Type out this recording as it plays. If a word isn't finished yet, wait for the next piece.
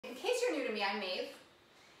are new to me, I'm Maeve,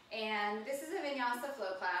 and this is a Vinyasa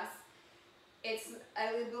flow class. It's,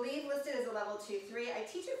 I believe, listed as a level 2-3. I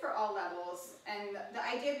teach it for all levels, and the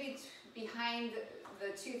idea behind the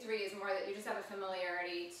 2-3 is more that you just have a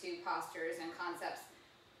familiarity to postures and concepts.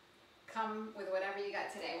 Come with whatever you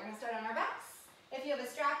got today. We're going to start on our backs. If you have a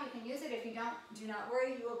strap, you can use it. If you don't, do not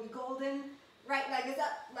worry, you will be golden. Right leg is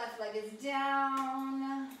up, left leg is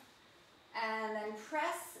down, and then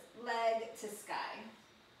press leg to sky.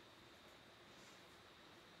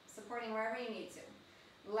 Supporting wherever you need to.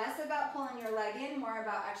 Less about pulling your leg in, more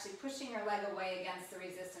about actually pushing your leg away against the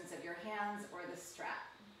resistance of your hands or the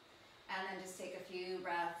strap. And then just take a few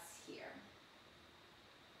breaths here.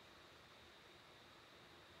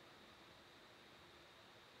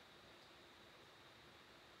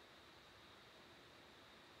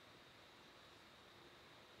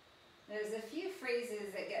 There's a few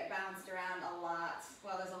phrases that get bounced around a lot.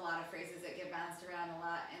 Well, there's a lot of phrases that get bounced around a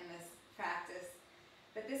lot in this practice.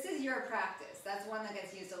 But this is your practice. That's one that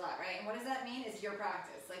gets used a lot, right? And what does that mean? It's your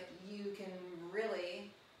practice. Like, you can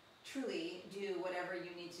really, truly do whatever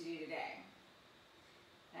you need to do today.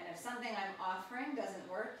 And if something I'm offering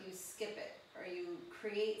doesn't work, you skip it, or you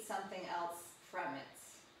create something else from it.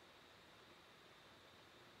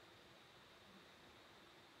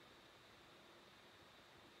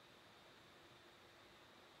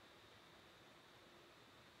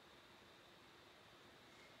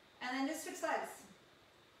 And then just switch legs.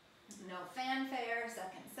 No fanfare,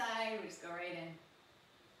 second side, we just go right in.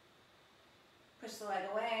 Push the leg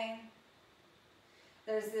away.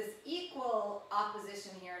 There's this equal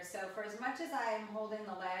opposition here. So for as much as I'm holding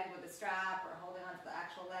the leg with the strap or holding onto the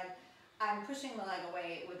actual leg, I'm pushing the leg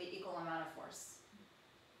away with the equal amount of force.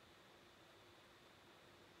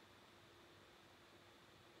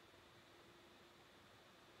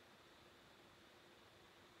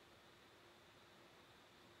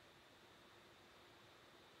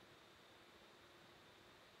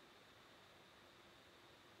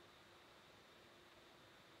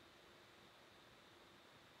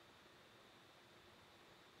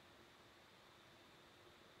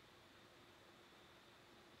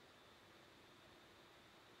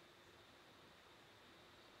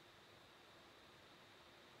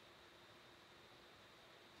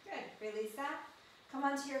 Release that. Come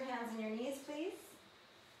onto your hands and your knees, please.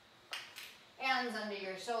 Hands under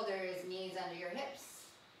your shoulders, knees under your hips.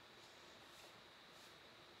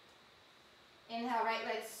 Inhale, right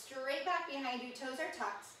leg straight back behind you, toes are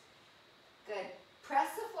tucked. Good. Press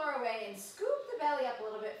the floor away and scoop the belly up a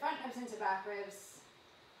little bit, front ribs into back ribs.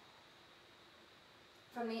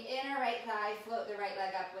 From the inner right thigh, float the right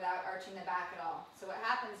leg up without arching the back at all. So what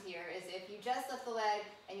happens here is if you just lift the leg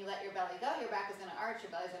and you let your belly go, your back is going to arch,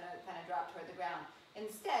 your belly is going to kind of drop toward the ground.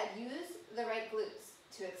 Instead, use the right glutes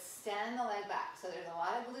to extend the leg back. So there's a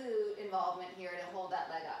lot of glute involvement here to hold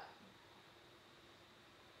that leg up.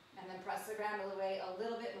 And then press the ground away a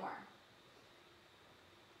little bit more.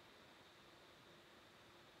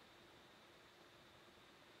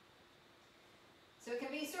 So it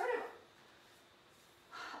can be sort of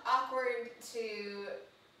awkward to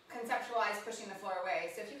conceptualize pushing the floor away.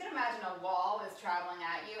 So if you can imagine a wall is traveling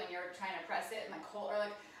at you and you're trying to press it and the cold, or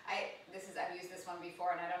like, I've used this one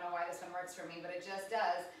before and I don't know why this one works for me, but it just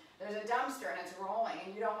does. There's a dumpster and it's rolling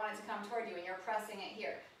and you don't want it to come toward you and you're pressing it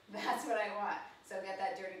here. That's what I want. So get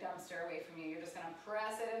that dirty dumpster away from you. You're just gonna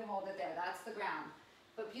press it and hold it there. That's the ground.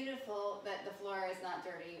 But beautiful that the floor is not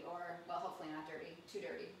dirty, or, well, hopefully not dirty, too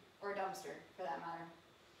dirty, or a dumpster for that matter.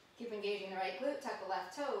 Keep engaging the right glute, tuck the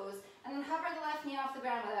left toes, and then hover the left knee off the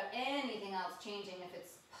ground without anything else changing if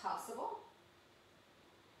it's possible.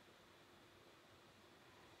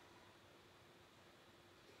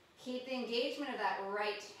 Keep the engagement of that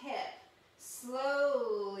right hip.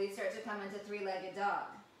 Slowly start to come into three-legged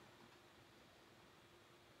dog.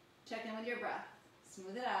 Check in with your breath.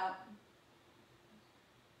 Smooth it out.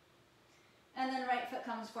 And then right foot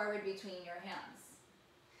comes forward between your hands.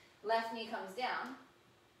 Left knee comes down.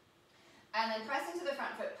 And then press into the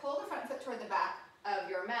front foot. Pull the front foot toward the back of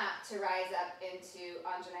your mat to rise up into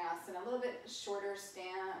Anjaneyasana. A little bit shorter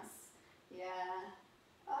stance. Yeah.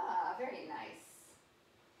 Ah, very nice.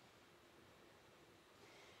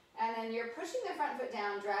 And then you're pushing the front foot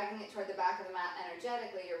down, dragging it toward the back of the mat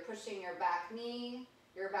energetically. You're pushing your back knee,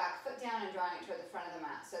 your back foot down, and drawing it toward the front of the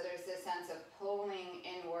mat. So there's this sense of pulling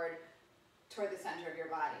inward toward the center of your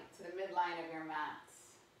body, to the midline of your mat.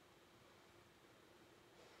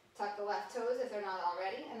 Tuck the left toes if they're not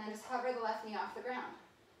already, and then just hover the left knee off the ground.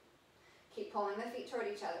 Keep pulling the feet toward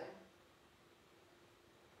each other.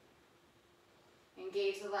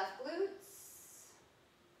 Engage the left glutes.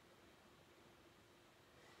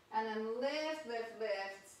 And then lift, lift,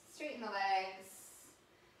 lift. Straighten the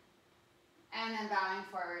bowing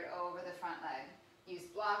forward over the front leg. Use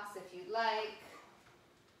blocks if you'd like.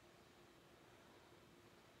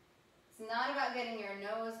 It's not about getting your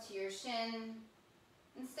nose to your shin.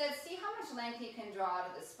 Instead, see how much length you can draw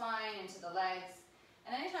to the spine and to the legs.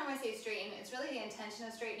 And anytime I say straighten, it's really the intention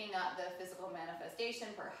of straightening, not the physical manifestation.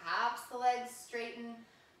 Perhaps the legs straighten,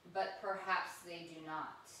 but perhaps they do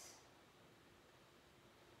not.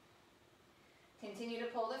 Continue to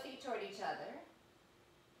pull the feet toward each other.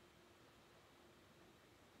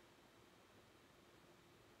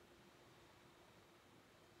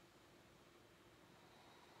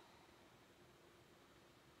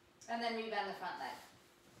 And then rebend the front leg.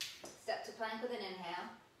 Step to plank with an inhale.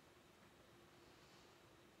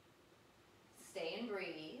 Stay and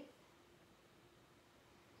breathe.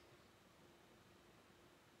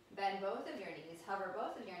 Bend both of your knees. Hover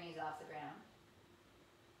both of your knees off the ground.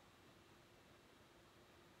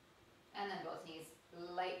 And then both knees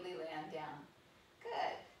lightly land down.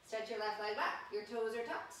 Good. Stretch your left leg back. Your toes are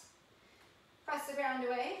tucked. Press the ground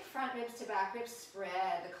away. Front ribs to back ribs.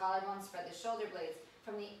 Spread the collarbone. Spread the shoulder blades.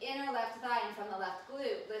 From the inner left thigh and from the left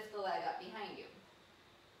glute, lift the leg up behind you.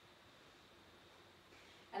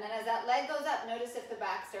 And then as that leg goes up, notice if the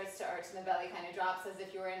back starts to arch and the belly kind of drops as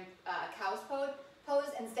if you were in cow's pose.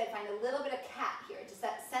 Instead, find a little bit of cat here, just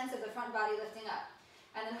that sense of the front body lifting up.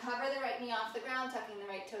 And then hover the right knee off the ground, tucking the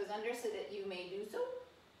right toes under so that you may do so.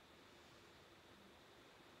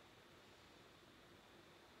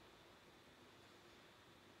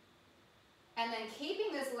 And then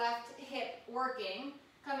keeping this left hip working,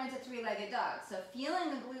 come into three-legged dog. So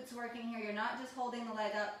feeling the glutes working here, you're not just holding the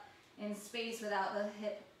leg up in space without the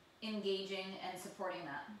hip engaging and supporting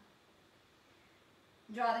that.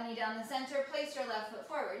 Draw the knee down the center, place your left foot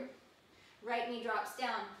forward. Right knee drops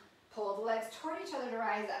down. Pull the legs toward each other to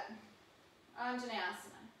rise up.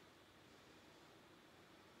 Anjaneyasana.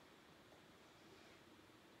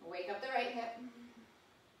 Wake up the right hip.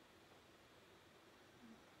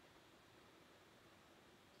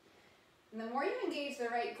 And the more you engage the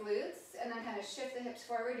right glutes and then kind of shift the hips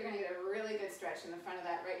forward, you're going to get a really good stretch in the front of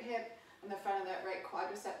that right hip and the front of that right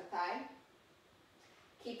quadricep to thigh.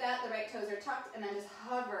 Keep that, the right toes are tucked, and then just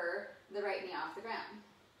hover the right knee off the ground.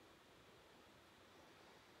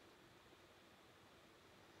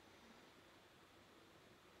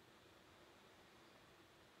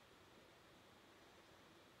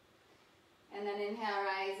 And then inhale,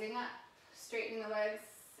 rising up, straightening the legs,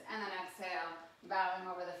 and then exhale, bowing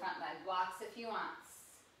over the front leg. Blocks if you want.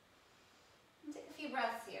 And take a few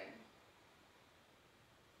breaths here.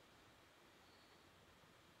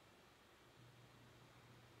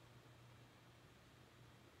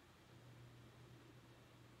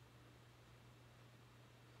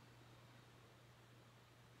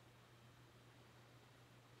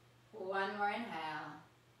 One more inhale.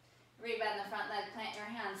 Rebend the front leg, plant your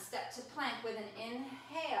hands, step to plank with an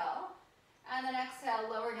inhale, and then exhale,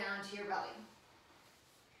 lower down to your belly.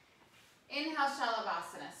 Inhale,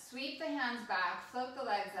 Shalabhasana. Sweep the hands back, float the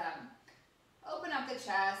legs up. Open up the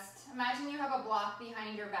chest. Imagine you have a block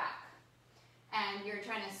behind your back, and you're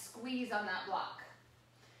trying to squeeze on that block.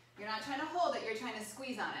 You're not trying to hold it, you're trying to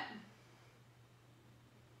squeeze on it.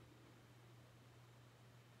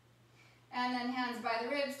 And then hands by the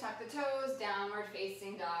ribs, tuck the toes, downward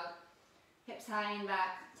facing dog. Hips high and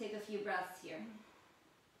back. Take a few breaths here.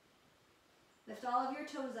 Lift all of your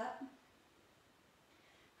toes up.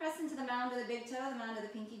 Press into the mound of the big toe, the mound of the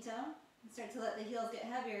pinky toe. And start to let the heels get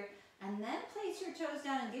heavier. And then place your toes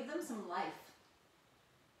down and give them some life.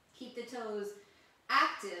 Keep the toes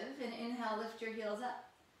active and inhale, lift your heels up.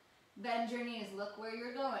 Bend your knees, look where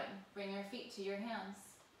you're going. Bring your feet to your hands.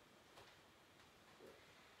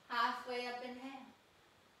 Halfway up, inhale.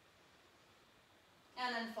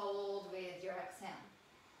 And then fold with your exhale.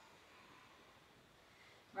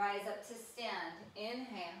 Rise up to stand.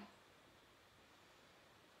 Inhale.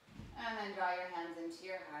 And then draw your hands into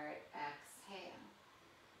your heart. Exhale.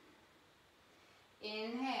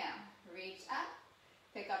 Inhale. Reach up.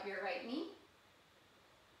 Pick up your right knee.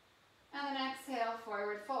 And then exhale,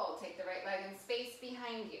 forward fold. Take the right leg in space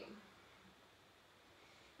behind you.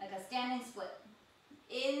 Like a standing split.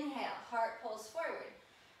 Inhale, heart pulls forward.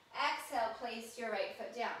 Exhale, place your right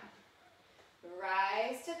foot down.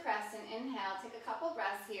 Rise to crescent, inhale, take a couple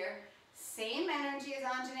breaths here. Same energy as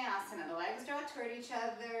Anjaneyasana. The legs draw toward each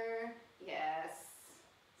other. Yes,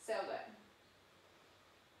 so good.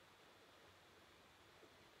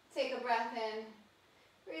 Take a breath in.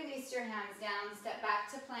 Release your hands down, step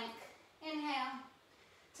back to plank. Inhale,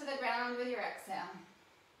 to the ground with your exhale.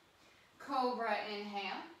 Cobra,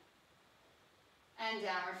 inhale. And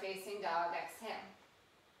downward facing dog, exhale.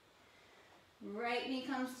 Right knee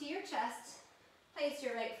comes to your chest. Place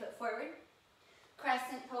your right foot forward.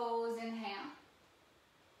 Crescent pose, inhale.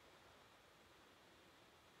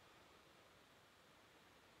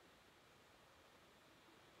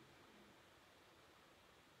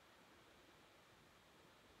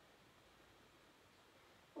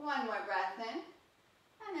 One more breath in,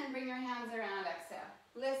 and then bring your hands around, exhale.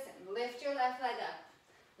 Listen, lift your left leg up.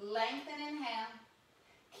 Lengthen, inhale.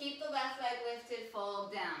 Keep the left leg lifted,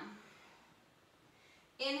 fold down.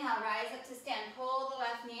 Inhale, rise up to stand. Pull the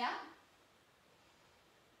left knee up.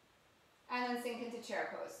 And then sink into chair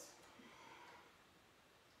pose.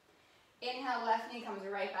 Inhale, left knee comes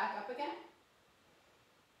right back up again.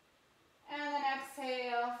 And then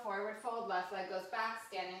exhale, forward fold, left leg goes back,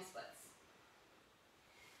 standing splits.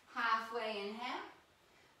 Halfway inhale,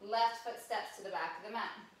 left foot steps to the back of the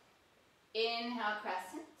mat. Inhale,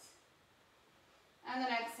 crescent. And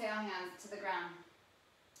then exhale, hands to the ground.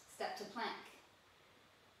 Step to plank.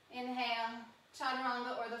 Inhale,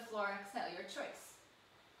 chaturanga or the floor, exhale, your choice.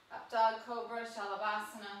 Up dog, cobra,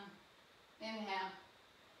 shalabhasana. Inhale.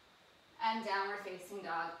 And downward facing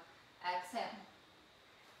dog. Exhale.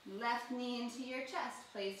 Left knee into your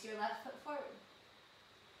chest. Place your left foot forward.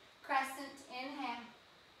 Crescent, inhale.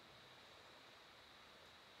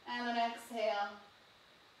 And then exhale,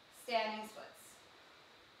 standing splits.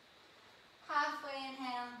 Halfway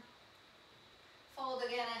inhale. Fold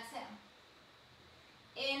again, exhale.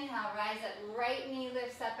 Inhale, rise up. Right knee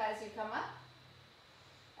lifts up as you come up.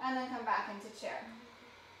 And then come back into chair.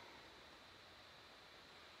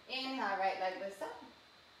 Inhale, right leg lifts up.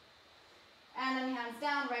 And then hands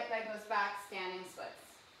down, right leg goes back, standing splits.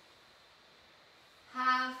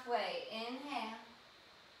 Halfway, inhale.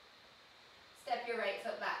 Step your right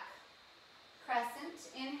foot back. Crescent,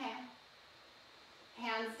 inhale.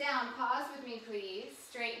 Hands down, pause with me please.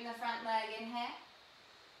 Straighten the front leg, inhale.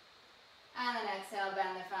 And then exhale,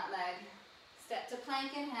 bend the front leg. Step to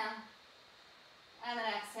plank, inhale. And then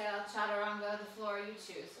exhale, chaturanga, the floor you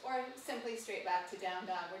choose. Or simply straight back to down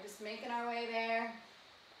dog. We're just making our way there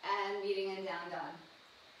and meeting in down dog.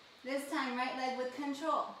 This time, right leg with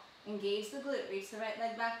control. Engage the glute, reach the right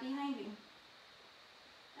leg back behind you.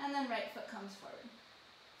 And then right foot comes forward.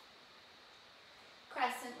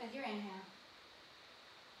 Crescent with your inhale.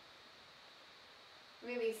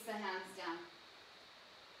 Release the hands down.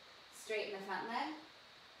 Straighten the front leg.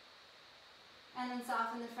 And then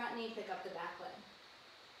soften the front knee, pick up the back leg.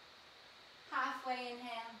 Halfway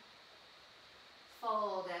inhale.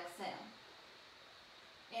 Fold, exhale.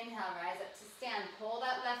 Inhale, rise up to stand. Pull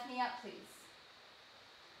that left knee up, please.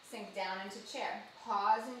 Sink down into chair.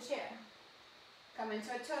 Pause in chair. Come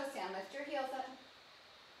into a toe stand. Lift your heels up.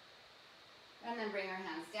 And then bring your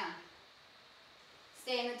hands down.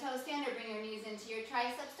 Stay in the toe stand or bring your knees into your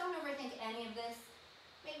triceps. Don't overthink any of this.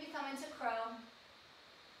 Maybe come into crow.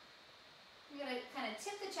 You're going to kind of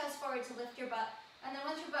tip the chest forward to lift your butt. And then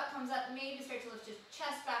once your butt comes up, maybe start to lift your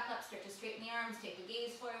chest back up. Start to straighten the arms. Take the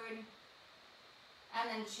gaze forward. And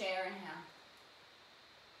then chair, inhale.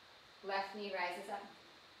 Left knee rises up.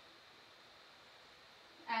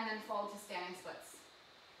 And then fold to standing splits.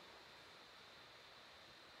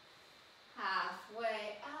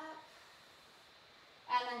 Halfway up.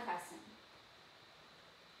 And then crescent.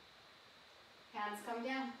 Hands come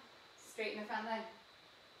down. Straighten the front leg.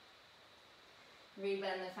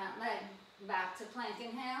 Rebend the front leg. Back to plank,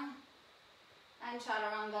 inhale. And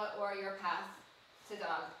chaturanga or your path to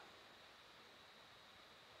dog.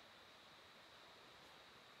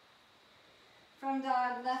 From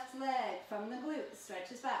dog, left leg from the glute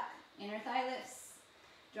stretches back. Inner thigh lifts.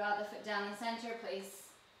 Draw the foot down the center, place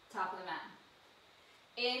top of the mat.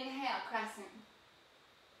 Inhale, crescent.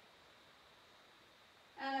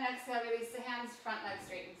 And then exhale, release the hands, front leg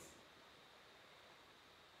straightens.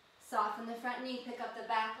 Soften the front knee, pick up the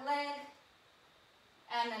back leg,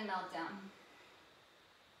 and then melt down.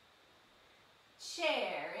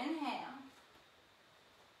 Chair, inhale.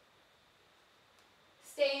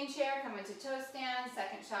 Stay in chair, come into toe stand,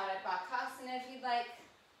 second shot at Bakasana if you'd like.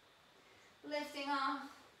 Lifting off.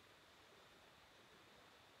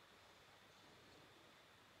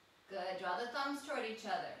 Good, draw the thumbs toward each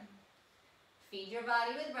other. Feed your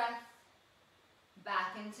body with breath.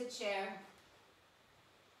 Back into chair.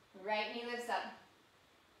 Right knee lifts up.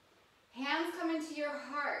 Hands come into your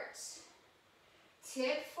heart.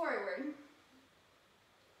 Tip forward.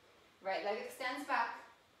 Right leg extends back.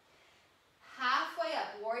 Halfway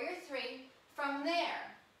up, warrior three. From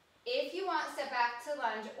there, if you want, step back to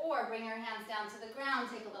lunge or bring your hands down to the ground,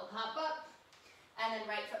 take a little hop up, and then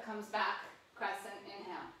right foot comes back, crescent,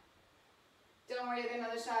 inhale. Don't worry, there's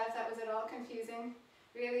another shot if that was at all confusing.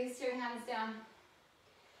 Release your hands down.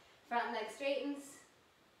 Front leg straightens.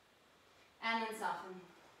 And then soften.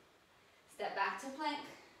 Step back to plank,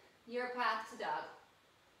 your path to dog.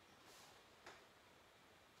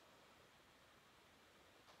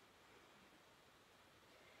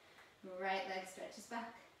 Right leg stretches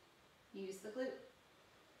back. Use the glute.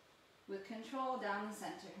 With control down the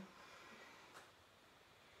center.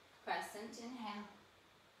 Crescent, inhale.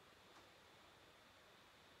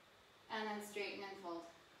 And then straighten and fold.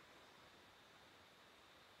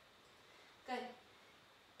 Good.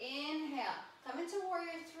 Inhale. Come into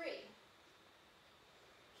warrior three.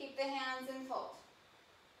 Keep the hands in fold.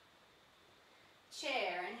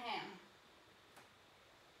 Chair and hand.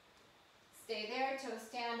 Stay there, toe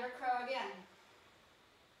stand or crow again.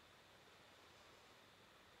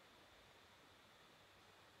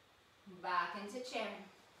 Back into chair.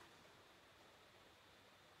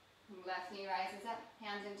 Left knee rises up,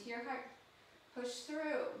 hands into your heart. Push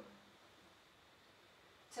through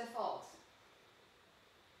to fold.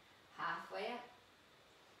 Halfway up.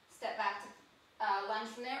 Step back to lunge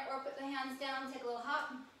from there, or put the hands down, take a little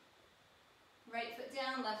hop. Right foot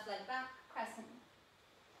down, left leg back, crescent.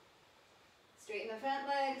 Straighten the front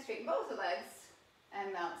leg, straighten both the legs,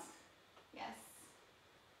 and melt. Yes.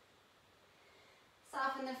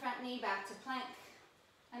 Soften the front knee back to plank,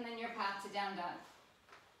 and then your path to down dog.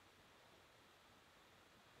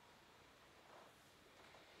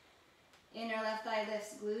 Inner left thigh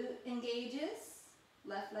lifts, glute engages,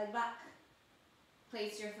 left leg back.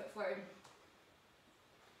 Place your foot forward.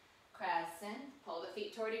 Crescent, pull the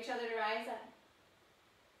feet toward each other to rise up.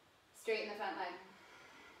 Straighten the front leg.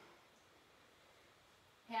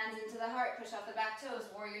 Hands into the heart, push off the back toes,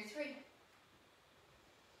 warrior three.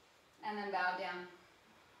 And then bow down.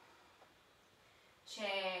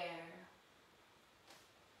 Chair.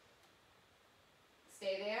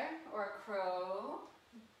 Stay there, or crow.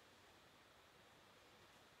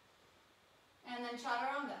 And then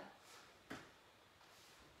chaturanga.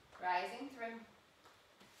 Rising through.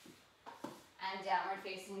 And downward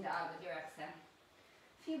facing dog with your exhale.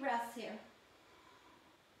 A few breaths here.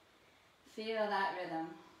 Feel that rhythm.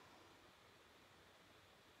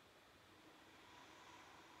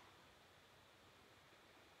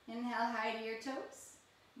 Inhale high to your toes.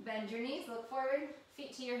 Bend your knees, look forward,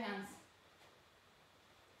 feet to your hands.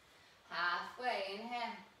 Halfway,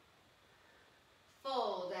 inhale.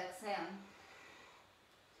 Fold, exhale.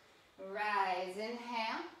 Rise,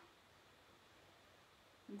 inhale.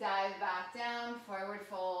 Dive back down, forward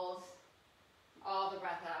fold. All the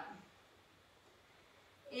breath out.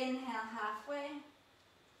 Inhale halfway.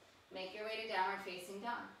 Make your way to downward facing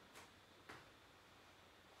dog.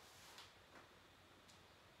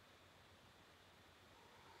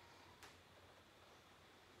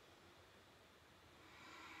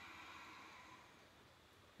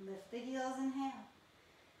 Lift the heels, inhale.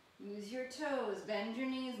 Use your toes, bend your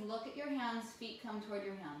knees, look at your hands, feet come toward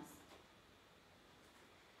your hands.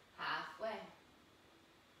 Halfway.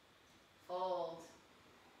 Fold.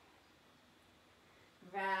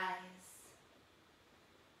 Rise.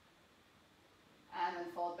 And then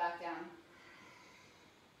fold back down.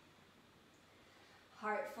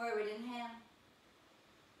 Heart forward, inhale.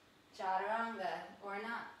 Chaturanga, or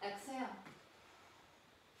not, exhale.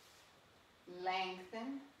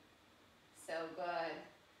 Lengthen. So good.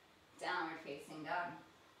 Downward facing dog.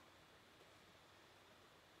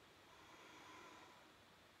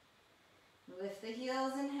 Lift the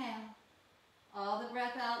heels, inhale. All the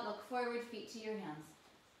breath out, look forward, feet to your hands.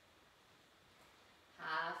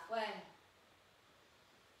 Halfway.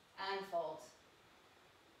 And fold.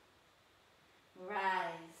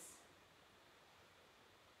 Rise.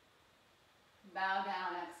 Bow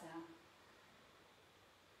down, exhale.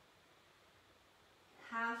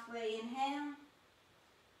 Halfway, inhale.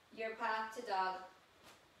 Your path to dog.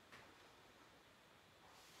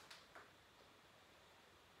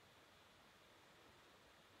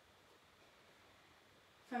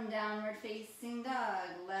 From downward facing dog,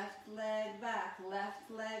 left leg back,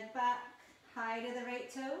 high to the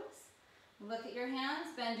right toes. Look at your hands,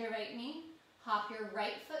 bend your right knee, hop your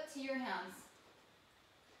right foot to your hands.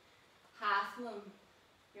 Half moon.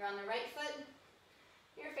 You're on the right foot,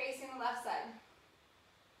 you're facing the left side.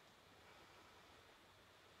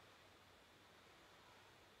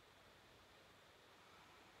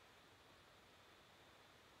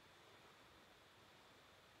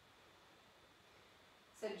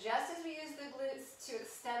 So just as we use the glutes to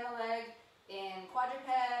extend the leg in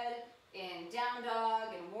quadruped, in down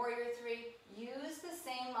dog, in warrior three, use the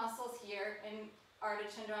same muscles here in Ardha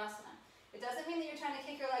Chandrasana. It doesn't mean that you're trying to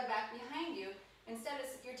kick your leg back behind you. Instead,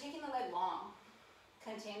 you're taking the leg long.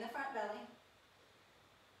 Contain the front belly,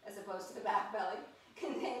 as opposed to the back belly.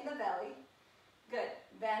 Contain the belly. Good.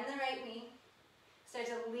 Bend the right knee.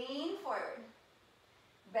 Start to lean forward.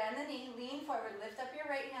 Bend the knee, lean forward, lift up your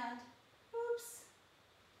right hand. Oops.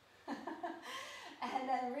 And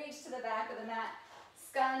then reach to the back of the mat.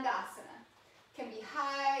 Skandasana. Can be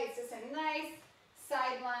high, it's just a nice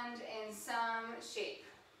side lunge in some shape.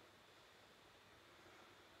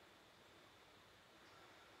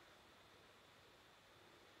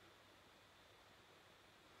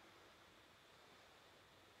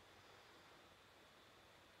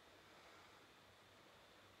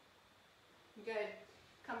 Good.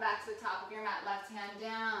 Come back to the top of your mat, left hand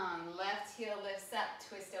down, left heel lifts up,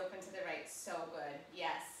 twist open to the right. So good.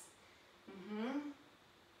 Yes.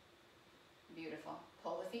 Beautiful.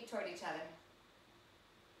 Pull the feet toward each other.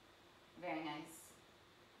 Very nice.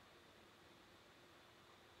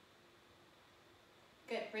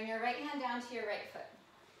 Good. Bring your right hand down to your right foot.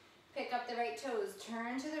 Pick up the right toes,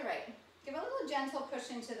 turn to the right. Give a little gentle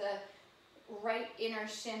push into the right inner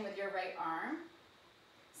shin with your right arm.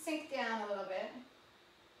 Sink down a little bit.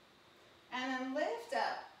 And then lift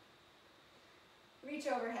up. Reach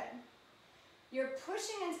overhead. You're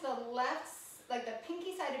pushing into the left, like the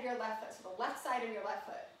pinky side of your left foot, so the left side of your left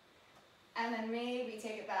foot. And then maybe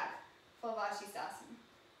take it back. Full Vashisthasana.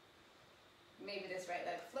 Maybe this right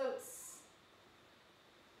leg floats.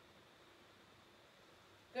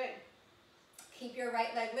 Good. Keep your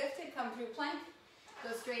right leg lifted, come through plank.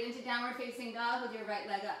 Go straight into downward facing dog with your right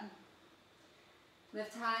leg up.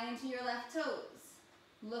 Lift high into your left toes.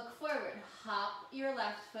 Look forward, hop your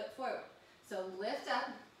left foot forward. So lift up,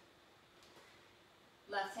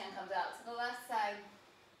 left hand comes out to the left side,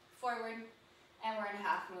 forward, and we're in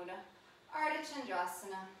half mudra. Ardha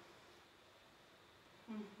Chandrasana.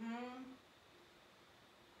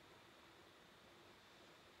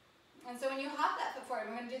 And so when you hop that foot forward,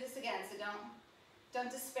 we're going to do this again, so don't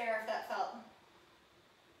despair if that felt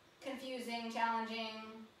confusing,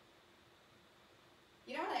 challenging.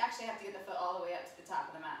 You don't really actually have to get the foot all the way up to the top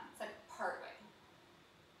of the mat. It's like part way.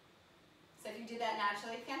 So if you did that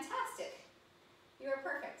naturally, fantastic. You are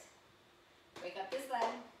perfect. Wake up this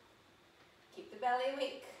leg. Keep the belly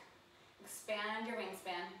awake. Expand your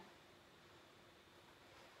wingspan.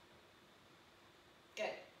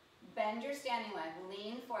 Good. Bend your standing leg.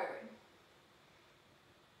 Lean forward.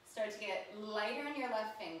 Start to get lighter in your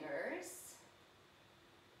left fingers.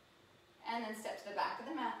 And then step to the back of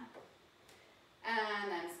the mat.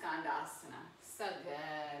 And then Skandasana. So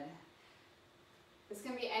good. This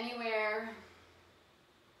can be anywhere.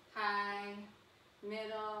 High,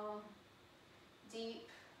 middle, deep.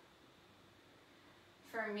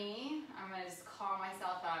 For me, I'm going to just call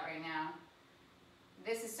myself out right now.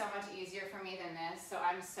 This is so much easier for me than this, so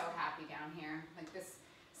I'm so happy down here. Like this.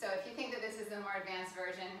 So if you think that this is the more advanced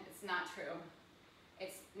version, it's not true.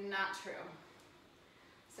 It's not true.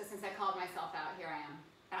 So since I called myself out, here I am.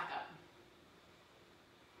 Back up.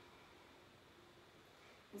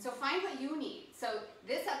 And so find what you need. So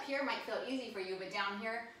this up here might feel easy for you, but down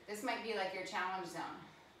here, this might be like your challenge zone.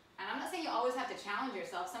 And I'm not saying you always have to challenge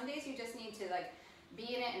yourself. Some days you just need to like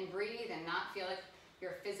be in it and breathe and not feel like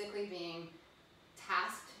you're physically being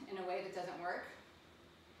tasked in a way that doesn't work.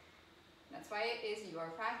 That's why it is your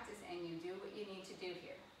practice and you do what you need to do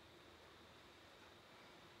here.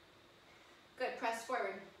 Good, press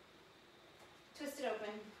forward. Twist it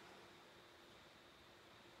open.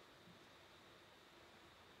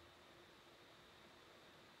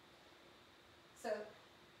 So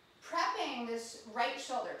prepping this right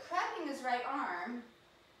shoulder, prepping this right arm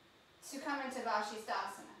to come into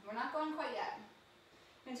Vashisthasana. We're not going quite yet.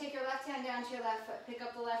 You're going to take your left hand down to your left foot, pick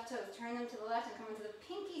up the left toes, turn them to the left and come into the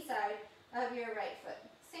pinky side of your right foot.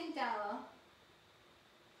 Sink down low.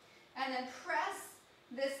 And then press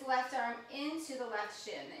this left arm into the left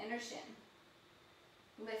shin, the inner shin.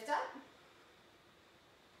 Lift up.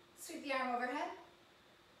 Sweep the arm overhead.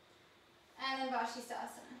 And then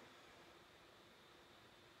Vashisthasana.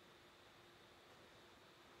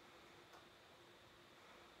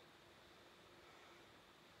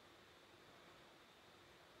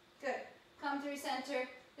 Good. Come through center.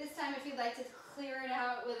 This time if you'd like to clear it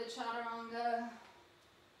out with a chaturanga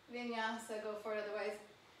vinyasa, go for it. Otherwise,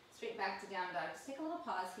 straight back to down dog. Just take a little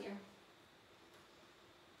pause here.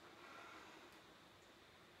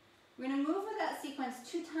 We're going to move with that sequence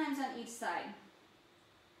 2 times on each side.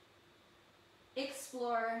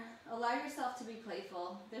 Explore. Allow yourself to be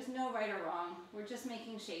playful. There's no right or wrong. We're just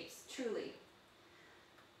making shapes, truly.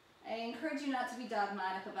 I encourage you not to be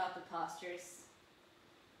dogmatic about the postures.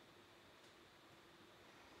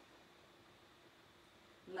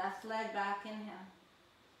 Left leg back, inhale.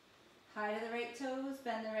 High to the right toes,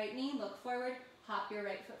 bend the right knee, look forward, hop your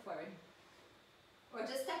right foot forward. Or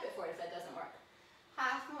just step it forward if that doesn't work.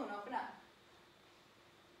 Half moon, open up.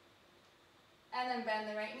 And then bend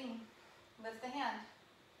the right knee. Lift the hand.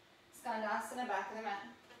 Skandasana, back of the mat.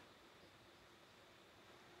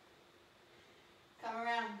 Come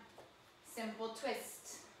around. Simple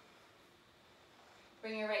twist.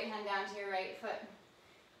 Bring your right hand down to your right foot.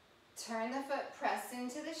 Turn the foot, press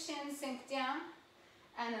into the shin, sink down,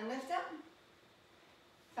 and then lift up.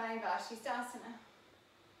 Find Vashisthasana.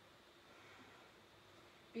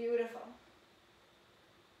 Beautiful.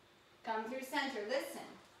 Come through center, listen.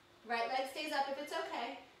 Right leg stays up if it's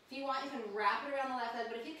okay. If you want, you can wrap it around the left leg,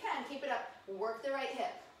 but if you can, keep it up. Work the right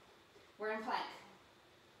hip. We're in plank.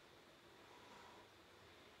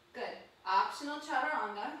 Good. Optional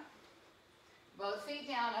chaturanga. Both feet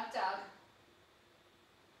down, up dog.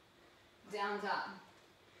 Down dog.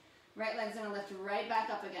 Right leg's gonna lift right back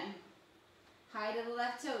up again. High to the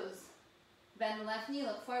left toes. Bend the left knee,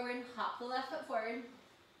 look forward, hop the left foot forward.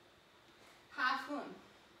 Half moon.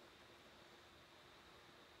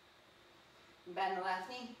 Bend the left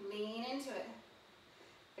knee, lean into it.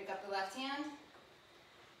 Pick up the left hand.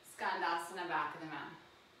 Skandasana, back of the mat.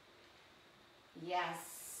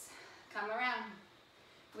 Yes. Come around.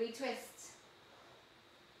 Retwist.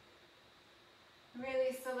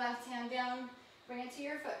 Release the left hand down. Bring it to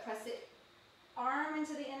your foot. Press it. Arm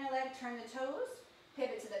into the inner leg. Turn the toes.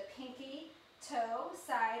 Pivot to the pinky toe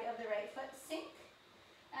side of the right foot. Sink.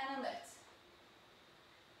 And then lift.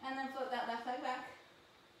 And then float that left leg back.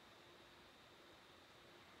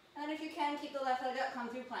 And then if you can, keep the left leg up. Come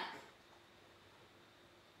through plank.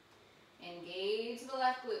 Engage the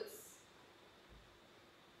left glutes.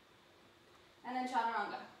 And then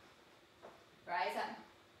chaturanga. Rise up.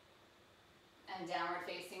 And downward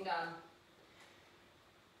facing dog.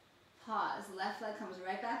 Pause. Left leg comes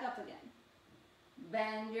right back up again.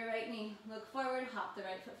 Bend your right knee. Look forward. Hop the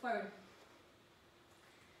right foot forward.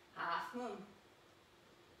 Half moon.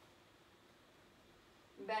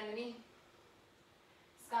 Bend the knee.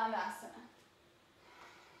 Skandasana.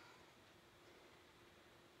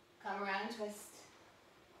 Come around and twist.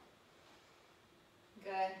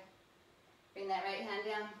 Good. Bring that right hand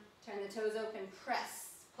down. Turn the toes open.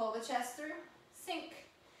 Press. Pull the chest through. Sink.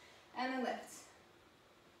 And then lift.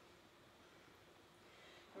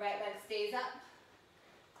 Right leg stays up.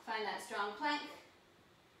 Find that strong plank.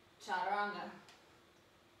 Chaturanga.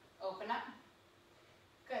 Open up.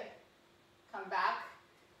 Good. Come back.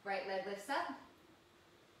 Right leg lifts up.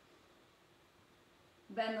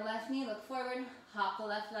 Bend the left knee, look forward, hop the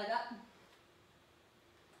left leg up.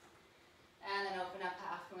 And then open up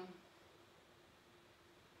half moon.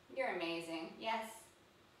 You're amazing. Yes.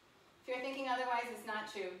 If you're thinking otherwise, it's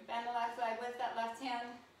not true. Bend the left leg, lift that left hand.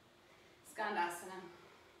 Skandasana.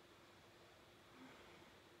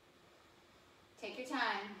 Take your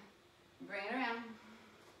time. Bring it around.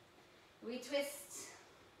 Retwist.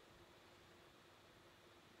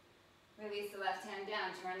 Release the left hand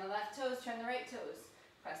down. Turn the left toes, turn the right toes.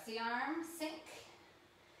 Press the arm, sink,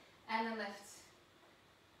 and then lift.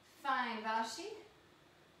 Find Vashi.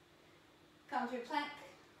 Come through plank.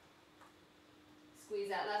 Squeeze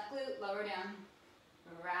that left glute, lower down.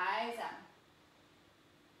 Rise up.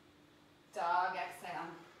 Dog exhale.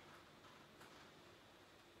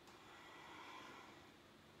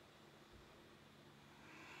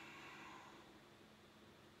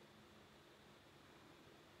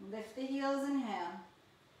 Lift the heels, inhale.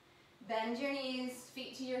 Bend your knees,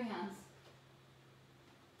 feet to your hands.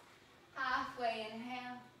 Halfway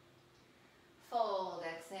inhale. Fold,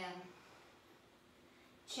 exhale.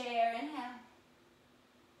 Chair, inhale.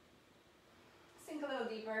 Sink a little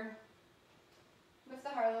deeper. Lift the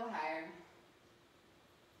heart a little higher.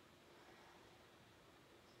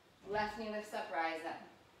 Left knee lifts up, rise up.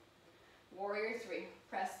 Warrior 3,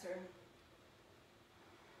 press through.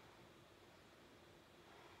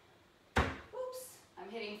 I'm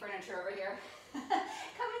hitting furniture over here. Come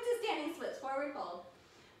into standing splits, forward fold,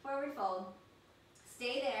 forward fold.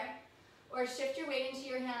 Stay there, or shift your weight into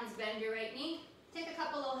your hands, bend your right knee. Take a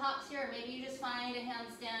couple little hops here, or maybe you just find a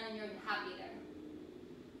handstand and you're happy there.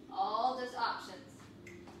 All just options.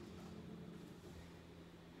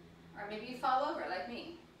 Or maybe you fall over like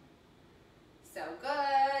me. So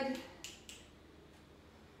good.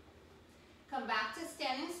 Come back to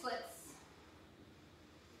standing splits.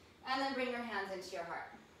 And then bring your hands into your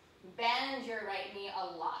heart. Bend your right knee a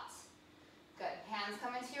lot. Good. Hands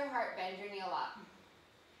come into your heart, bend your knee a lot.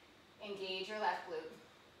 Engage your left glute.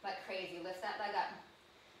 Like crazy. Lift that leg up.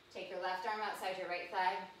 Take your left arm outside your right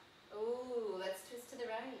thigh. Ooh, let's twist to the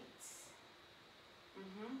right.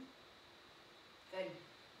 Good.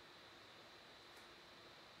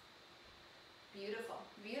 Beautiful.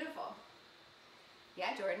 Beautiful.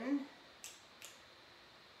 Yeah, Jordan.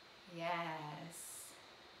 Yes.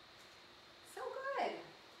 So good.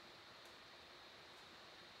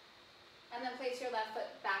 And then place your left foot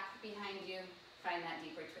back behind you. Find that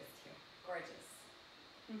deeper twist here. Gorgeous.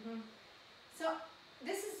 So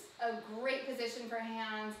this is a great position for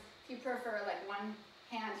hands. If you prefer like one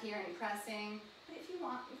hand here and pressing, but if you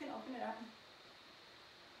want, you can open it up.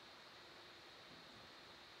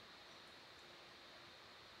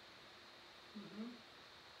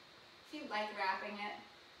 If you like wrapping it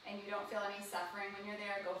and you don't feel any suffering when you're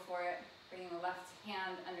there, go for it. Bringing the left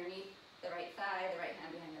hand underneath the right thigh, the right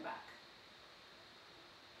hand behind the back.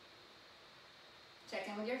 Check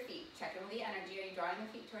in with your feet. Check in with the energy. Are you drawing the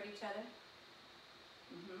feet toward each other?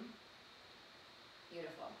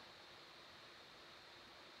 Beautiful.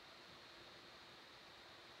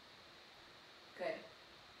 Good.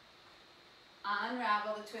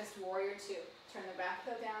 Unravel the twist, warrior two. Turn the back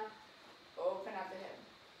heel down, open up the hip.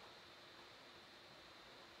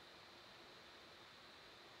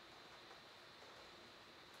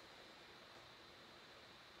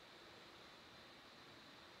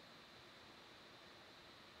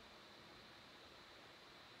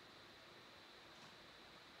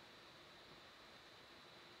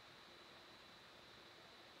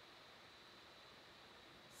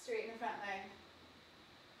 Straighten the front leg,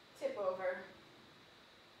 tip over,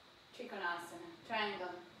 Trikonasana, triangle.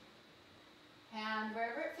 Hand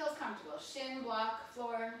wherever it feels comfortable, shin, block,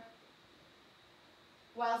 floor,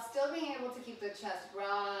 while still being able to keep the chest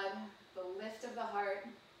broad, the lift of the heart.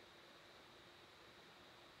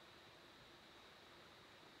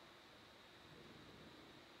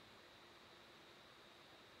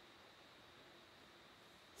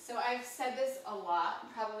 So I've said this a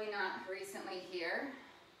lot, probably not recently here,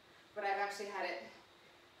 but I've actually had it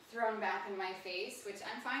thrown back in my face, which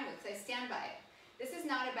I'm fine with because I stand by it. This is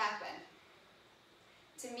not a back bend.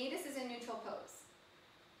 To me, this is a neutral pose.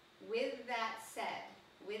 With that said,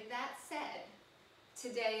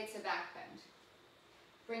 today it's a back bend.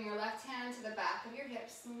 Bring your left hand to the back of your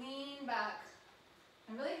hips, lean back,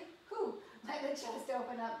 and really, let the chest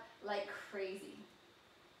open up like crazy.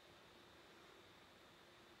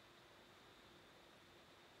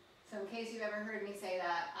 So in case you've ever heard me say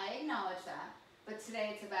that, I acknowledge that, but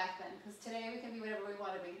today it's a back bend, because today we can be whatever we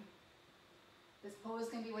want to be. This pose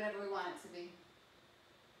can be whatever we want it to be.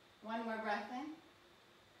 One more breath in.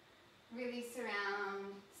 Release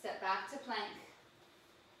around, step back to plank.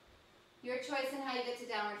 Your choice in how you get to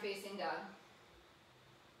downward facing dog.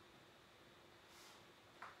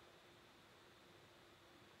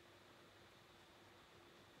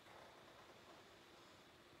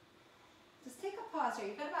 Just take a pause here.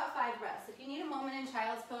 You've got about 5 breaths. If you need a moment in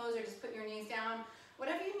child's pose or just put your knees down,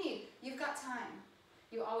 whatever you need, you've got time.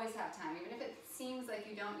 You always have time. Even if it seems like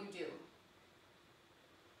you don't, you do.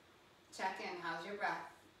 Check in. How's your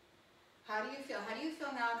breath? How do you feel? How do you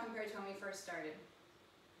feel now compared to when we first started?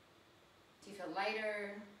 Do you feel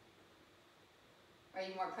lighter? Are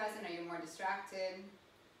you more present? Are you more distracted?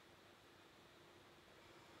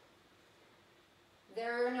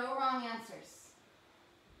 There are no wrong answers.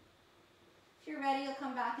 If you're ready, you'll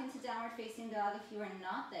come back into downward facing dog. If you are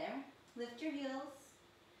not there, lift your heels,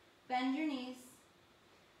 bend your knees.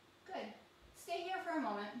 Good. Stay here for a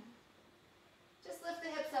moment. Just lift the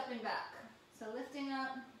hips up and back. So lifting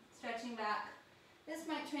up, stretching back. This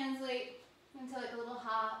might translate into like a little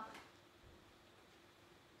hop.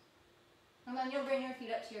 And then you'll bring your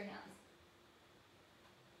feet up to your hands.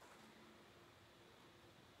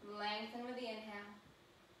 Lengthen with the inhale.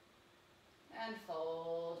 And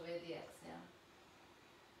fold with the exhale.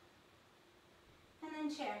 And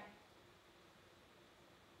then chair.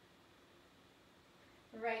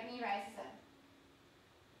 Right knee rises up.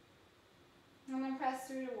 And then press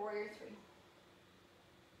through to warrior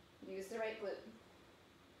 3. Use the right glute.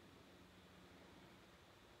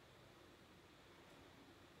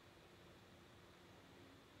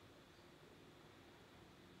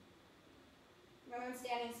 And then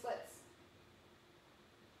standing splits.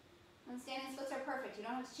 And standing splits are perfect. You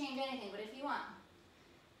don't have to change anything, but if you want,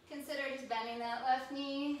 consider just bending that left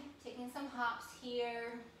knee, taking some hops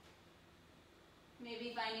here,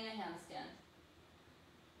 maybe finding a handstand.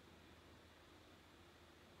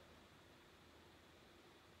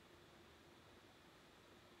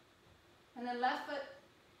 And then left foot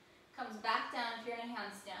comes back down if you're in a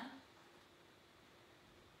handstand.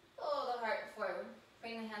 Pull the heart forward.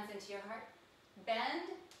 Bring the hands into your heart.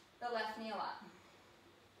 Bend the left knee a lot.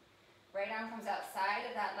 Right arm comes outside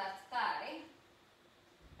of that left thigh.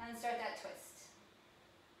 And start that twist.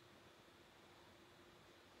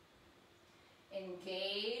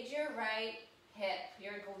 Engage your right hip,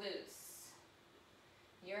 your glutes,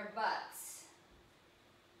 your butt.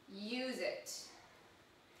 Use it.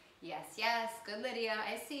 Yes, yes, good Lydia,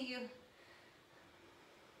 I see you.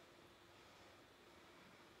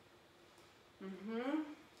 And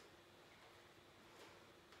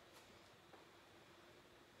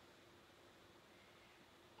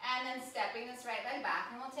then stepping this right leg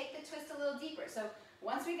back, and we'll take the twist a little deeper. So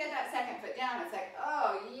once we get that second foot down, it's like,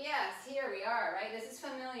 oh yes, here we are, right? This is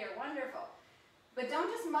familiar, wonderful. But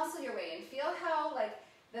don't just muscle your way in. Feel how, like,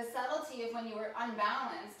 the subtlety of when you were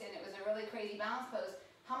unbalanced and it was a really crazy balance pose,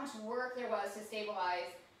 how much work there was to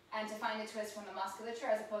stabilize and to find the twist from the musculature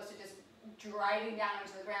as opposed to just driving down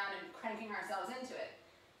into the ground and cranking ourselves into it.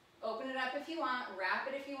 Open it up if you want, wrap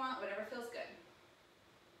it if you want, whatever feels good.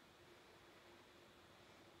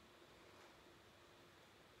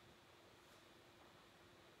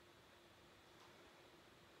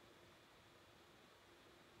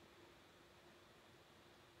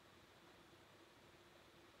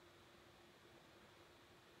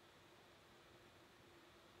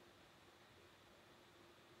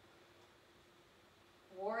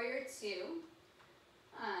 Warrior two,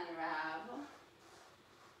 unravel,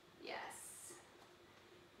 yes,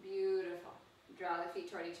 beautiful. Draw the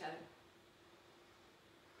feet toward each other.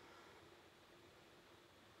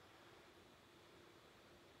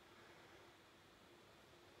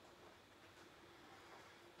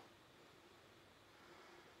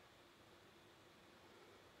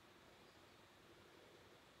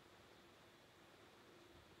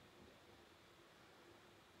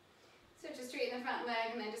 So just straighten the front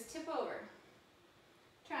leg and then just tip over.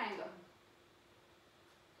 Triangle.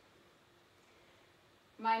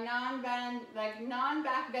 My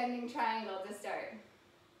non-back bending triangle to start.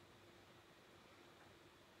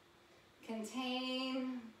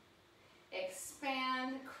 Contain,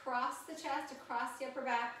 expand, cross the chest, across the upper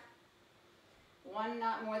back. One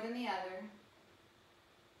not more than the other.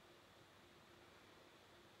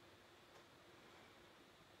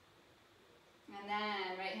 And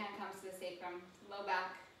then right hand comes to the sacrum, low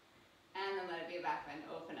back, and then let it be a back bend,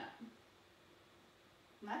 open up.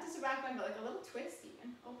 Not just a back bend, but like a little twist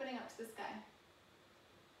even, opening up to the sky.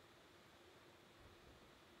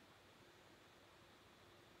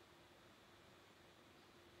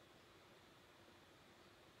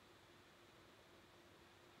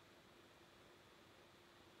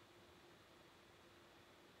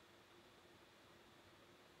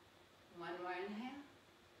 One more inhale.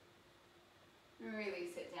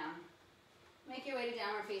 Release it down. Make your way to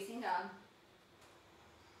downward facing dog.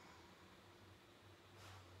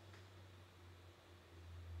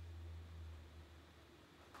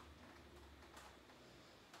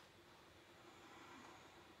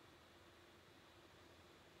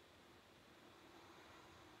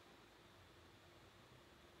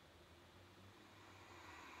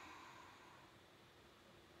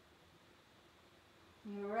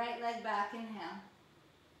 Right leg back, inhale.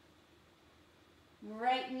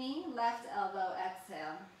 Right knee, left elbow,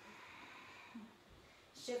 exhale.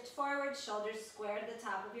 Shift forward, shoulders square to the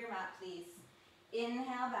top of your mat, please.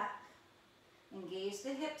 Inhale back. Engage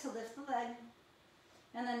the hip to lift the leg.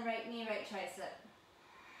 And then right knee, right tricep.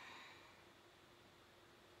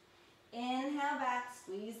 Inhale back,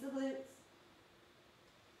 squeeze the glutes.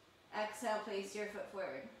 Exhale, place your foot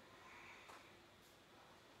forward.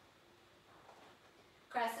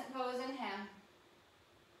 Crescent pose, inhale.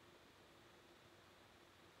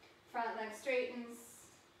 Front leg straightens.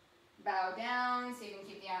 Bow down so you can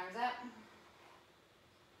keep the arms up.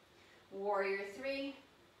 Warrior three.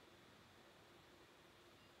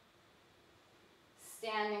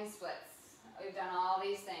 Standing splits. We've done all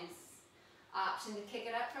these things. Option to kick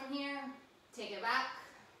it up from here, take it back,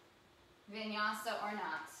 Vinyasa or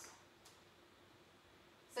not.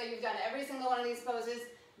 So you've done every single one of these poses.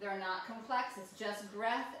 They're not complex, it's just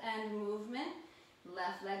breath and movement.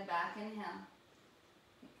 Left leg back, inhale.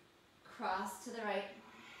 Cross to the right.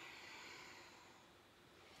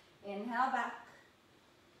 Inhale back.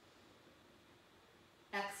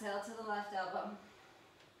 Exhale to the left elbow.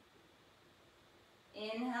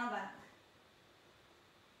 Inhale back.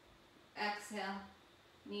 Exhale.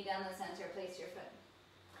 Knee down the center, place your foot.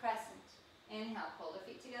 Crescent. Inhale, pull the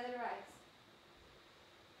feet together to rise.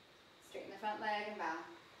 Straighten the front leg and bow.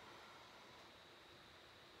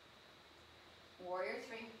 Warrior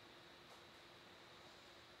three.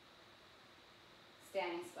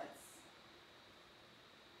 Standing splits.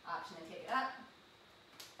 Option to take it up,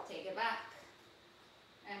 take it back,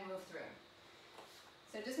 and move through.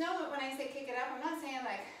 So just know that when I say kick it up, I'm not saying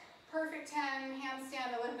like perfect 10,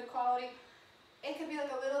 handstand, Olympic quality. It could be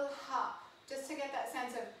like a little hop, just to get that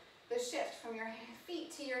sense of the shift from your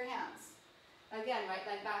feet to your hands. Again, right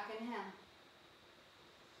leg back, inhale.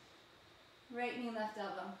 Right knee, left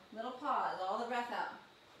elbow. Little pause, all the breath out.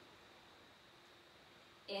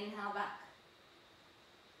 Inhale back.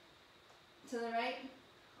 To the right,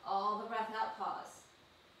 all the breath out, pause.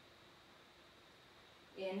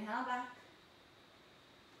 Inhale back.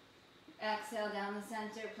 Exhale down the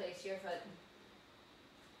center, place your foot.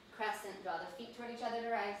 Crescent, draw the feet toward each other to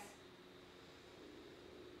rise.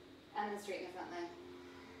 And then straighten the front leg.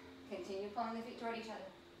 Continue pulling the feet toward each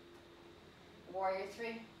other. Warrior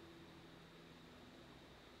three.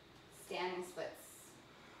 Standing splits.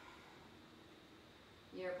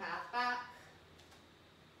 Your path back.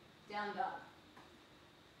 Down dog.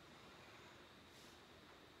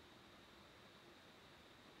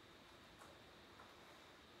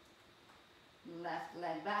 Left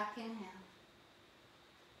leg back, inhale.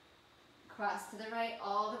 Cross to the right,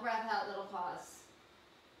 all the breath out, little pause.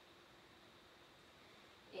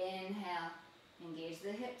 Inhale, engage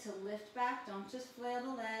the hip to lift back, don't just flail the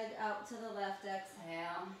leg out to the left,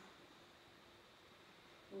 exhale.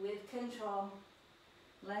 With control,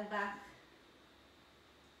 leg back,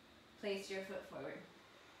 place your foot forward.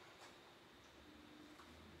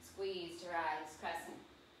 Squeeze to rise, crescent.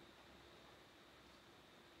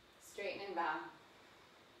 Straighten and bow.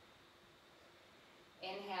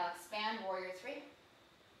 Inhale, expand, warrior three.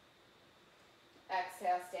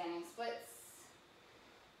 Exhale, standing splits.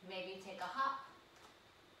 Maybe take a hop.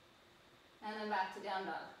 And then back to down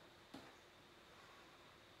dog.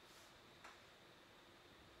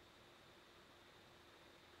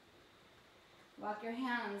 Walk your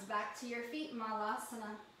hands back to your feet,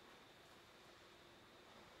 Malasana.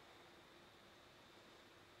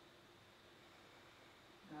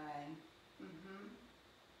 Good.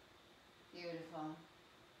 Beautiful.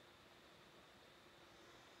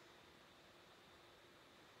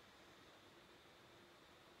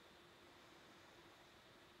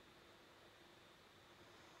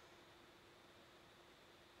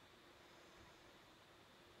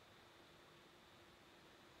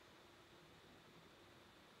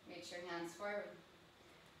 Reach your hands forward.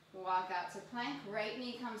 Walk out to plank. Right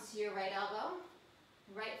knee comes to your right elbow.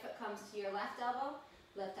 Right foot comes to your left elbow.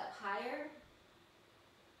 Lift up higher.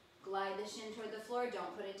 Glide the shin toward the floor.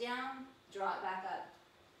 Don't put it down. Draw it back up.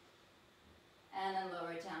 And then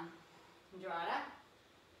lower it down. Draw it up.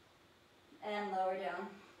 And lower down.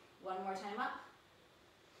 One more time up.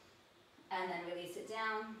 And then release it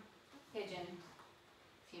down. Pigeon.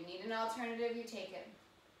 If you need an alternative, you take it.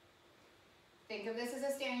 Think of this as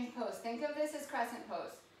a standing pose. Think of this as crescent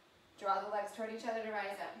pose. Draw the legs toward each other to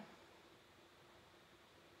rise up.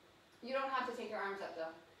 You don't have to take your arms up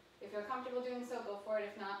though. If you're comfortable doing so, go for it.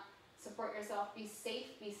 If not, support yourself. Be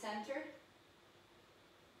safe, be centered.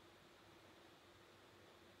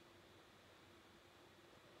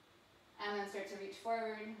 And then start to reach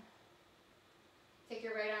forward. Take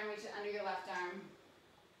your right arm, reach it under your left arm.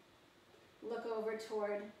 Look over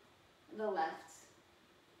toward the left.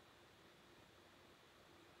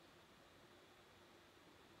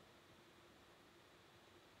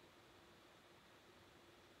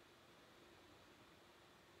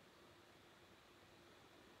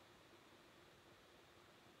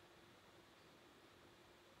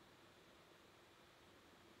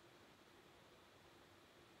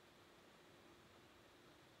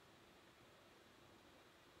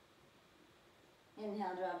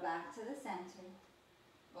 Inhale, draw back to the center.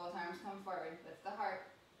 Both arms come forward. Lift the heart.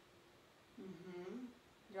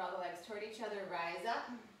 Draw the legs toward each other. Rise up.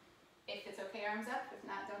 If it's okay, arms up. If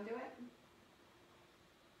not, don't do it.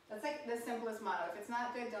 That's like the simplest motto. If it's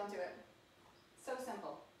not good, don't do it. So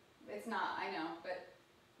simple. It's not, I know, but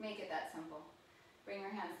make it that simple. Bring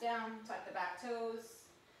your hands down. Tuck the back toes.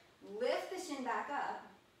 Lift the shin back up.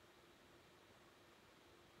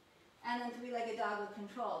 And then three-legged dog with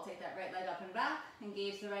control. Take that right leg up and back.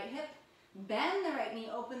 Engage the right hip. Bend the right knee.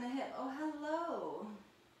 Open the hip. Oh, hello.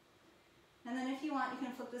 And then if you want, you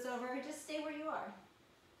can flip this over. Just stay where you are.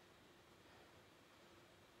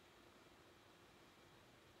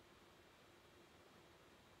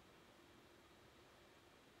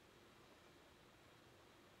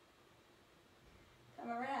 Come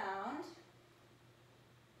around.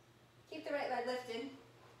 Keep the right leg lifted.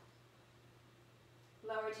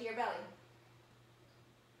 Lower to your belly.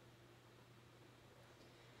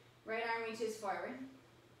 Right arm reaches forward.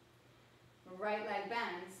 Right leg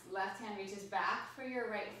bends. Left hand reaches back for your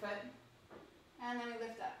right foot. And then we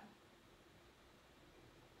lift up.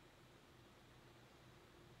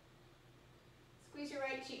 Squeeze your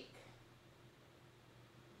right cheek.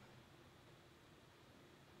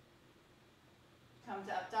 Come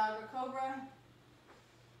to up dog or cobra.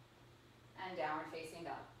 And downward facing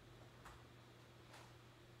dog.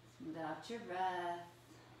 Smooth out your breath.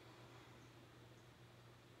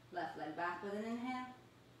 Left leg back with an inhale.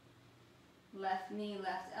 Left knee,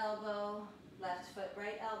 left elbow. Left foot,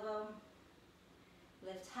 right elbow.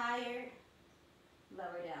 Lift higher,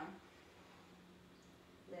 lower down.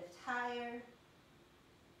 Lift higher,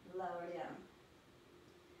 lower down.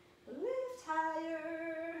 Lift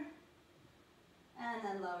higher, and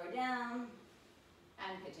then lower down.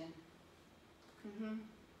 And pigeon.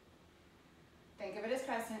 Think of it as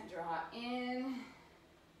crescent, draw in.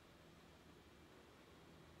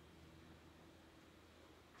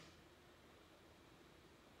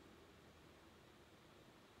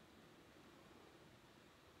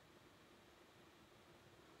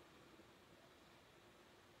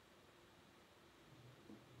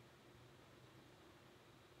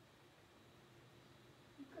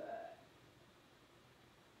 Good.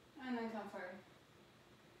 And then come forward.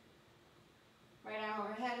 Right arm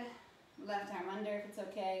overhead, left arm under if it's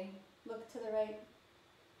okay. Look to the right.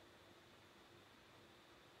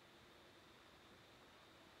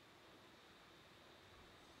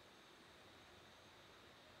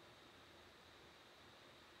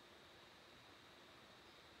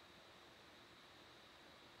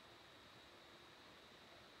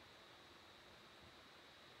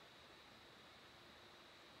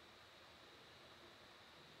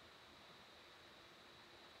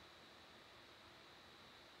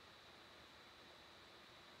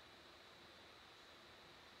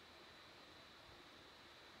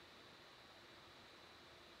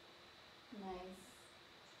 Nice.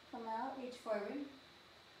 Come out, reach forward.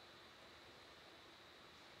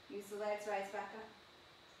 Use the legs, rise back up.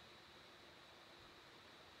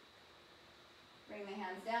 Bring the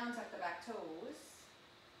hands down, tuck the back toes.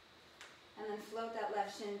 And then float that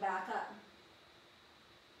left shin back up.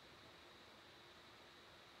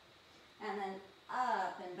 And then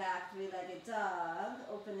up and back, three-legged dog.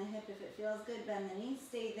 Open the hip if it feels good, bend the knee,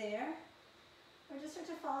 stay there. Or just start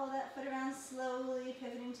to follow that foot around slowly,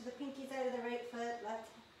 pivoting to the pinky side of the right foot. Left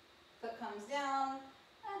foot comes down,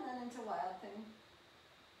 and then into wild thing.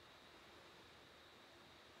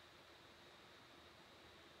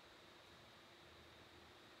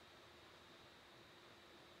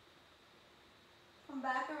 Come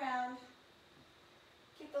back around.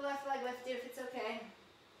 Keep the left leg lifted if it's okay.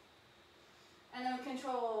 And then with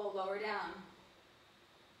control, lower down.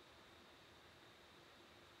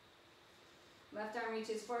 Left arm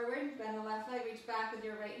reaches forward, bend the left leg, reach back with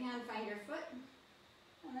your right hand, find your foot,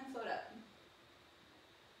 and then float up.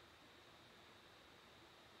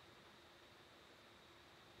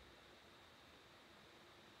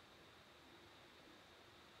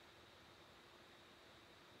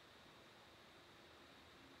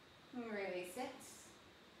 And release it.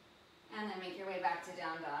 And then make your way back to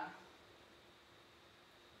down dog.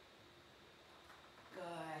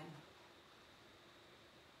 Good.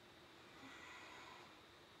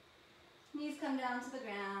 Knees come down to the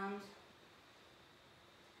ground.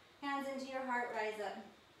 Hands into your heart, rise up.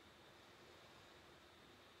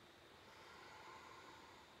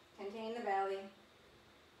 Contain the belly.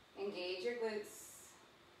 Engage your glutes.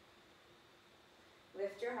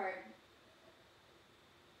 Lift your heart.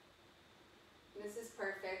 This is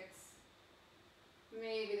perfect.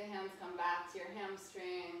 Maybe the hands come back to your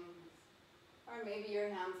hamstrings, or maybe your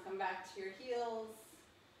hands come back to your heels,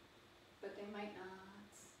 but they might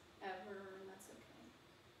not, ever, and that's okay.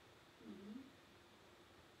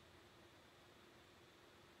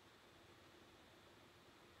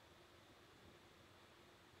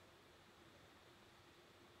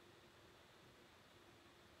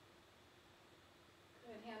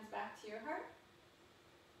 Good, hands back to your heart.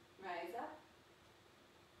 Rise up.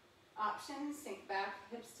 Options, sink back,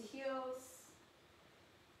 hips to heels.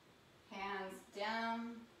 Hands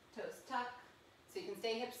down, toes tuck. So you can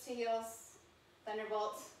stay hips to heels,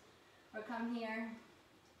 thunderbolt, or come here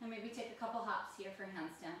and maybe take a couple hops here for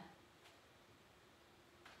handstand.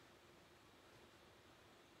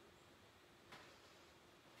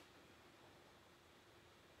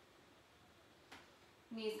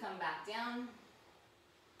 Knees come back down,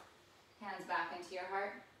 hands back into your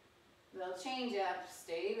heart. Little change up,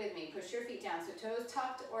 stay with me, push your feet down. So toes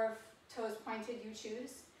tucked or toes pointed, you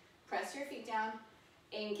choose. Press your feet down,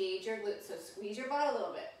 engage your glutes. So squeeze your butt a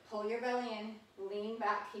little bit, pull your belly in, lean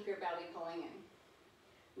back, keep your belly pulling in.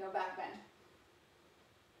 No back bend.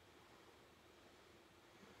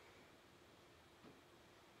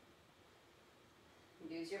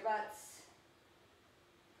 Use your butts.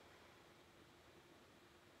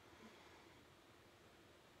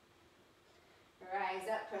 Rise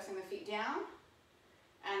up, pressing the feet down,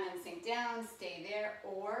 and then sink down, stay there,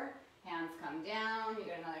 or hands come down. You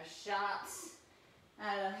get another shot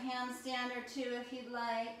at a handstand or two if you'd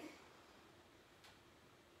like.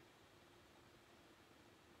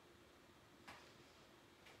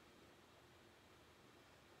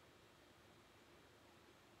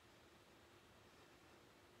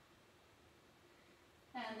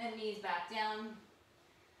 And then knees back down.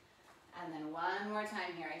 And then one more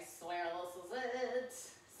time here. I swear this is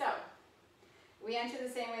it. So, we enter the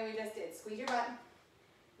same way we just did. Squeeze your butt.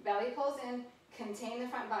 Belly pulls in. Contain the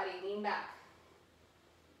front body. Lean back.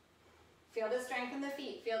 Feel the strength in the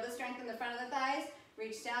feet. Feel the strength in the front of the thighs.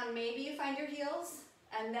 Reach down. Maybe you find your heels.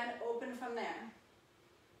 And then open from there.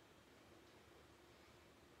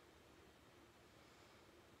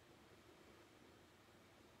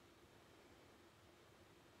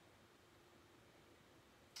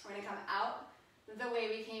 We're going to come out the way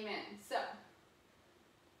we came in. So,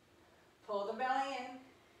 pull the belly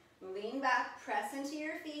in, lean back, press into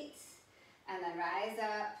your feet, and then rise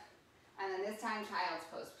up. And then this time, child's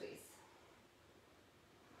pose, please.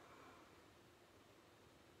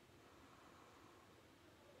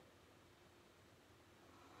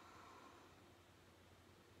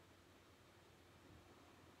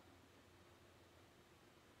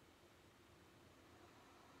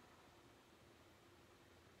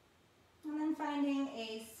 And then finding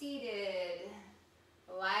a seated,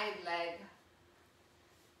 wide leg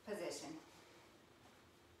position.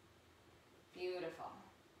 Beautiful.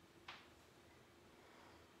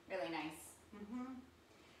 Really nice.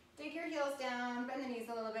 Dig your heels down, bend the knees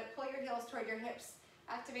a little bit, pull your heels toward your hips,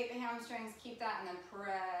 activate the hamstrings, keep that, and then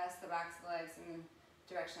press the backs of the legs in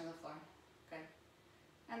the direction of the floor. Good.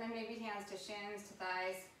 And then maybe hands to shins, to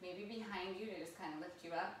thighs, maybe behind you to just kind of lift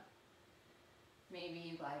you up. Maybe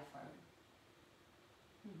you glide forward.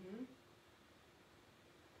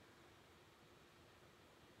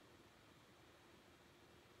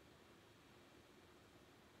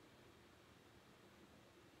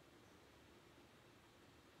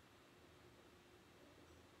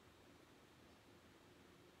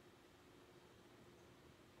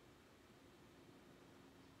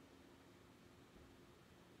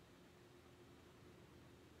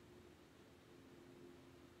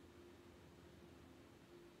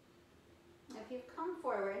 If you've come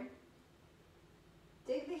forward,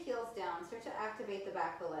 dig the heels down, start to activate the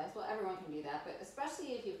back of the legs. Well, everyone can do that, but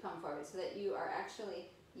especially if you've come forward, so that you are actually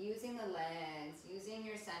using the legs, using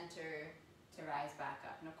your center to rise back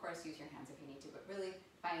up. And of course, use your hands if you need to, but really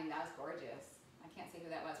finding that was gorgeous. I can't say who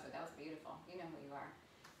that was, but that was beautiful. You know who you are.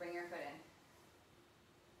 Bring your foot in.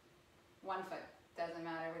 One foot, doesn't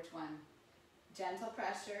matter which one. Gentle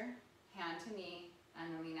pressure, hand to knee,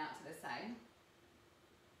 and lean out to the side.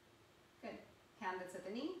 Good. Hand that's at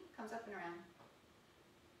the knee comes up and around.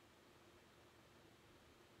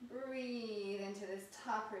 Breathe into this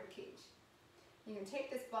top rib cage. You can take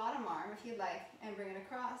this bottom arm if you'd like and bring it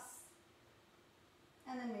across.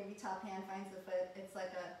 And then maybe top hand finds the foot. It's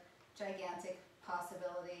like a gigantic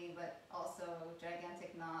possibility, but also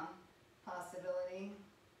gigantic non-possibility.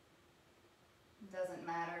 Doesn't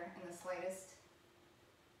matter in the slightest.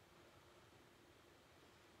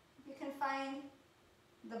 You can find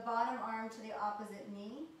the bottom arm to the opposite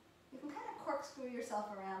knee. You can kind of corkscrew yourself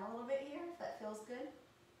around a little bit here if that feels good.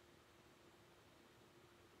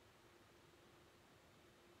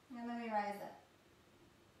 And then we rise up.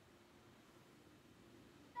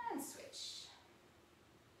 And switch.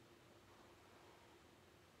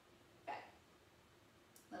 Okay.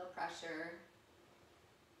 Little pressure.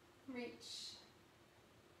 Reach.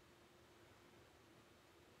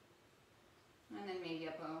 And then maybe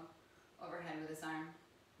up overhead with this arm.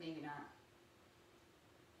 Maybe not.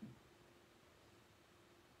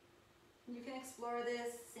 You can explore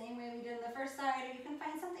this same way we did on the first side, or you can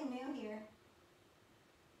find something new here.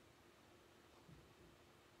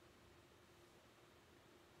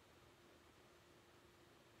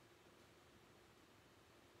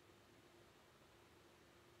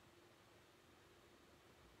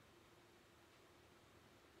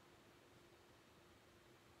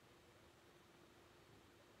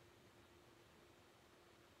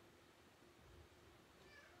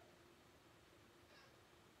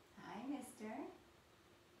 Hi, mister.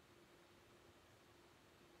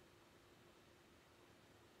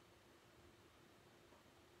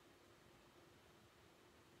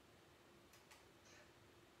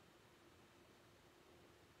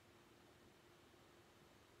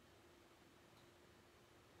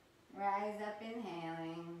 Rise up,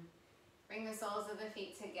 inhaling. Bring the soles of the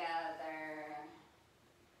feet together.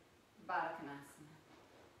 Baddha Konasana.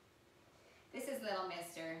 This is Little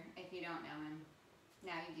Mister, if you don't know him.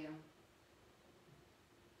 Now you do.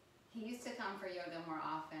 He used to come for yoga more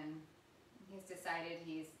often. He's decided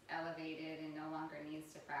he's elevated and no longer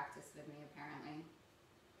needs to practice with me, apparently.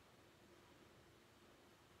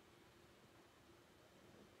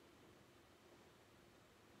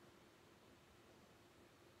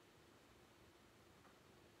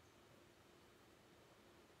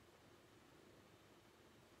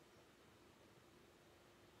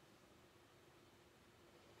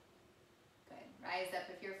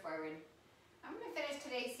 forward. I'm going to finish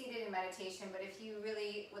today's seated in meditation, but if you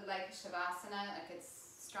really would like Shavasana, like it's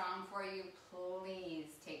strong for you,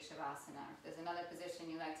 please take Shavasana. If there's another position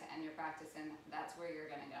you like to end your practice in, that's where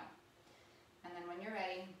you're going to go. And then when you're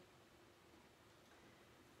ready,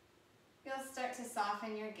 you'll start to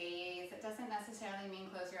soften your gaze. It doesn't necessarily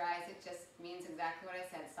mean close your eyes, it just means exactly what I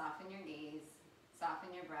said. Soften your gaze,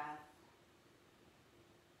 soften your breath.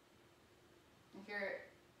 If you're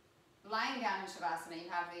lying down in Shavasana, you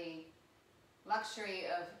have the luxury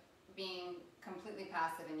of being completely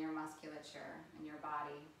passive in your musculature, in your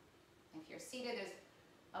body. If you're seated, there's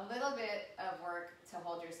a little bit of work to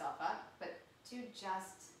hold yourself up, but do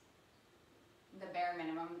just the bare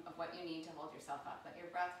minimum of what you need to hold yourself up. Let your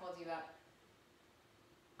breath hold you up.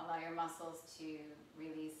 Allow your muscles to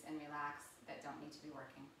release and relax that don't need to be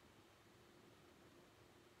working.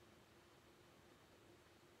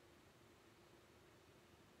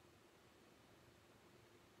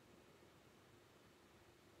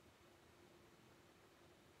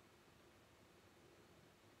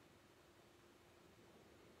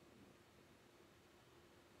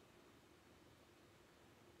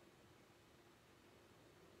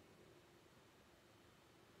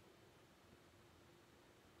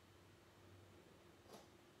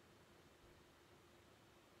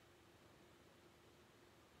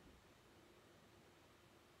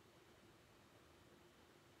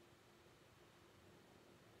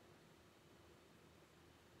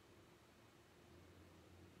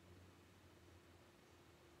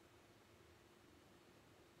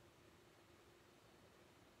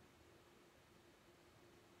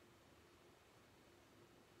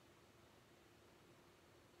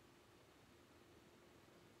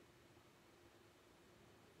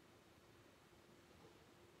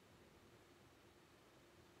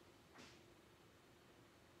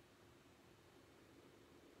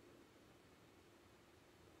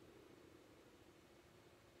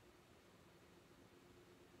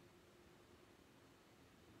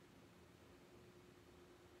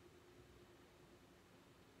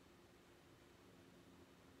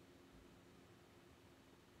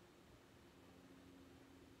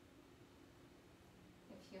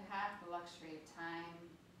 If you have the luxury of time,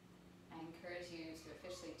 I encourage you to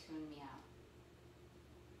officially tune me out.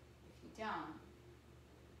 If you don't,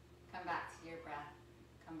 come back to your breath,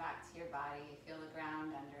 come back to your body, feel the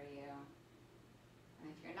ground under you. And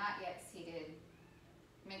if you're not yet seated,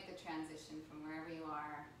 make the transition from wherever you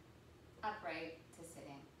are, upright to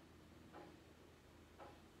sitting.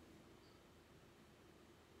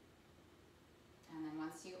 And then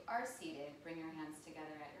once you are seated, bring your hands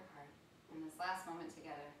together at your heart. In this last moment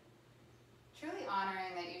together, truly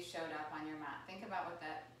honoring that you showed up on your mat. Think about what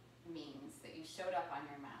that means, that you showed up on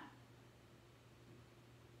your mat.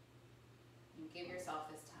 You give yourself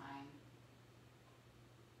this time.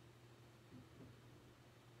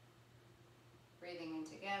 Breathing in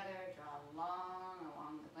together, draw long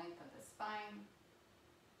along the length of the spine.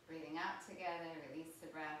 Breathing out together, release the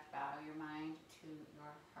breath, bow your mind to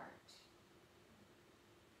your heart.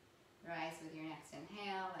 Rise with your next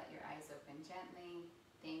inhale, let your eyes open gently.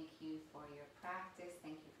 Thank you for your practice.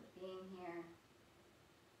 Thank you for being here.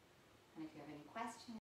 And if you have any questions,